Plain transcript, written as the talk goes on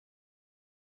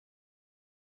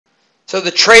So the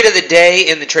trade of the day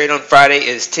in the trade on Friday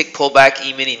is tick pullback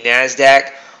E-mini NASDAQ.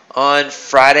 On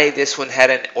Friday, this one had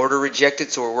an order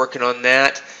rejected, so we're working on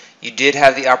that. You did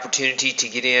have the opportunity to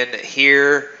get in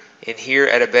here and here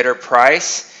at a better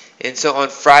price. And so on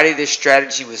Friday, this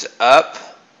strategy was up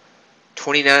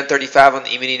 29.35 on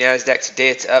the E-mini NASDAQ. Today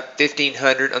it's up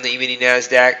 1,500 on the E-mini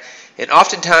NASDAQ. And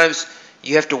oftentimes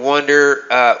you have to wonder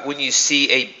when you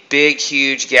see a big,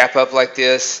 huge gap up like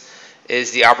this,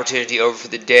 is the opportunity over for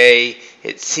the day?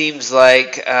 It seems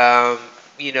like,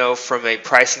 you know, from a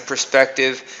pricing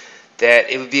perspective, that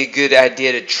it would be a good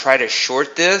idea to try to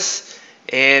short this,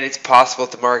 and it's possible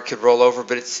that the market could roll over,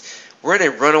 but we're in a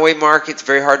runaway market. It's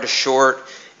very hard to short,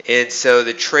 and so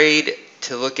the trade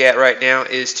to look at right now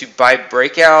is to buy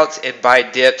breakouts and buy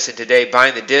dips. And today,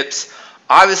 buying the dips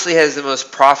obviously has the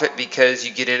most profit because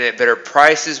you get in at better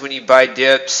prices when you buy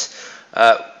dips.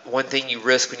 One thing you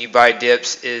risk when you buy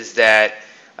dips is that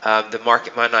the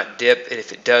market might not dip, and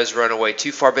if it does, run away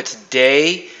too far. But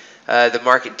today, the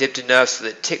market dipped enough so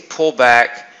that tick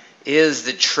pullback is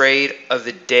the trade of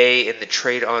the day and the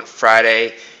trade on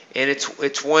Friday. And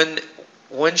it's one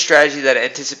strategy that I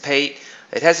anticipate.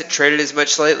 It hasn't traded as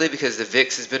much lately because the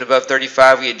VIX has been above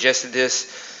 35. We adjusted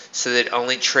this so that it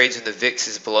only trades when the VIX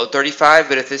is below 35.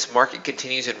 But if this market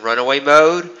continues in runaway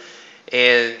mode,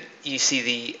 and you see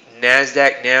the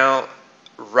NASDAQ now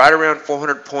right around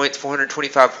 400 points,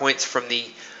 425 points from the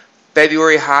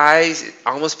February highs, it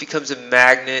almost becomes a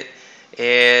magnet,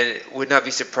 and would not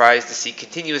be surprised to see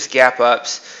continuous gap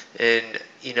ups, and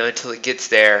until it gets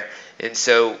there. And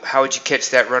so how would you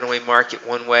catch that runaway market?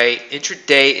 One way,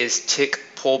 intraday, is tick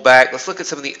pullback. Let's look at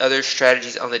some of the other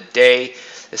strategies on the day.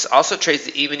 This also trades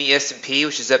the E-mini S&P,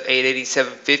 which is up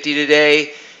 887.50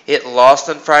 today. It lost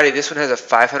on Friday. This one has a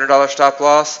 $500 stop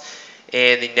loss,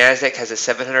 and the NASDAQ has a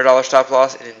 $700 stop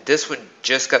loss, and this one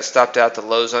just got stopped out the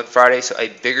lows on Friday, so a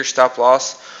bigger stop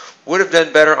loss would have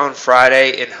done better on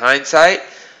Friday in hindsight.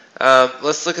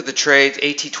 Let's look at the trades.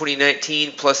 AT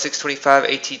 2019 plus 625,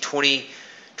 AT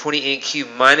 2020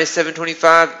 NQ minus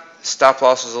 725. Stop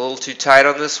loss was a little too tight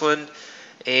on this one.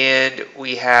 And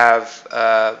we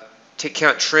have tick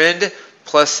count trend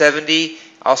plus 70,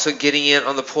 also getting in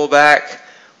on the pullback.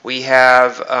 We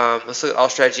have, let's look at all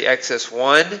strategy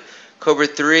XS1. Cobra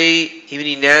 3,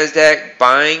 E-mini NASDAQ,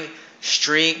 buying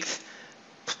strength,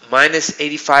 minus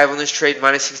 85 on this trade,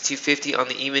 minus 6250 on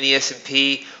the E-mini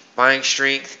S&P, buying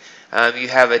strength. You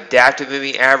have adaptive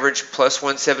moving average, plus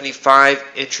 175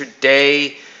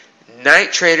 intraday.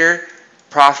 Night trader,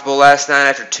 profitable last night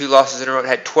after 2 losses in a row. It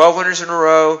had 12 winners in a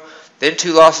row, then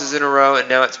 2 losses in a row, and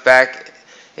now it's back.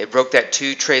 It broke that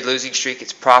 2-trade losing streak.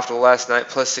 It's profitable last night,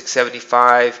 plus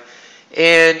 675.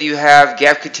 And you have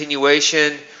gap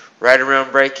continuation, right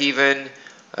around break even,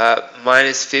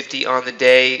 minus 50 on the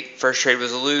day. First trade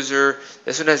was a loser.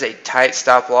 This one has a tight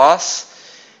stop loss.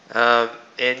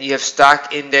 And you have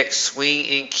stock index swing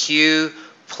in Q,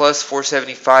 plus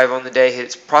 475 on the day, hit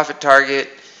its profit target.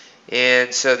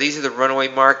 And so these are the runaway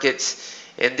markets.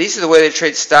 And these are the way they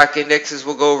trade stock indexes.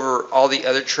 We'll go over all the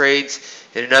other trades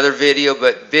in another video.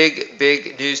 But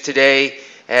big news today,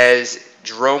 as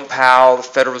Jerome Powell, the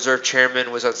Federal Reserve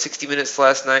Chairman, was on 60 Minutes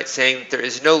last night saying that there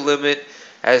is no limit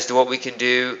as to what we can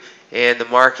do, and the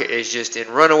market is just in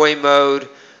runaway mode.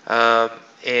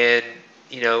 And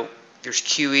there's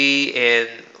QE and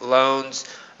loans.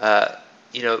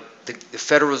 The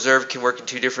Federal Reserve can work in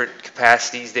 2 different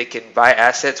capacities. They can buy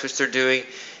assets, which they're doing,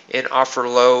 and offer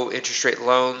low interest rate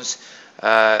loans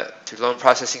through loan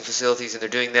processing facilities, and they're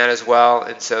doing that as well.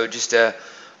 And so just a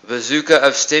bazooka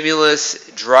of stimulus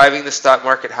driving the stock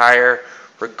market higher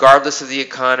regardless of the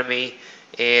economy,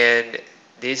 and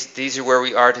these are where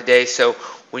we are today. So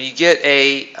when you get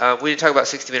we didn't talk about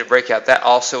 60-minute breakout. That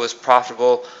also was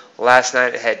profitable last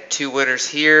night. It had 2 winners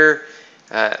here,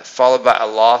 followed by a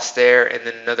loss there, and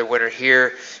then another winner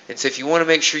here. And so if you want to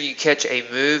make sure you catch a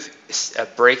move, a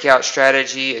breakout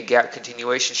strategy, a gap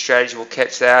continuation strategy will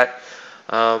catch that.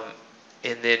 And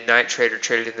then night trader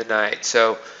traded in the night.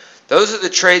 So those are the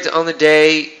trades on the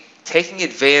day, taking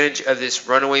advantage of this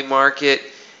runaway market.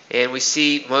 And we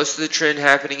see most of the trend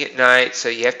happening at night, so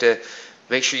you have to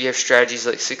make sure you have strategies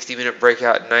like 60-minute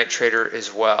breakout and night trader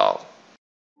as well.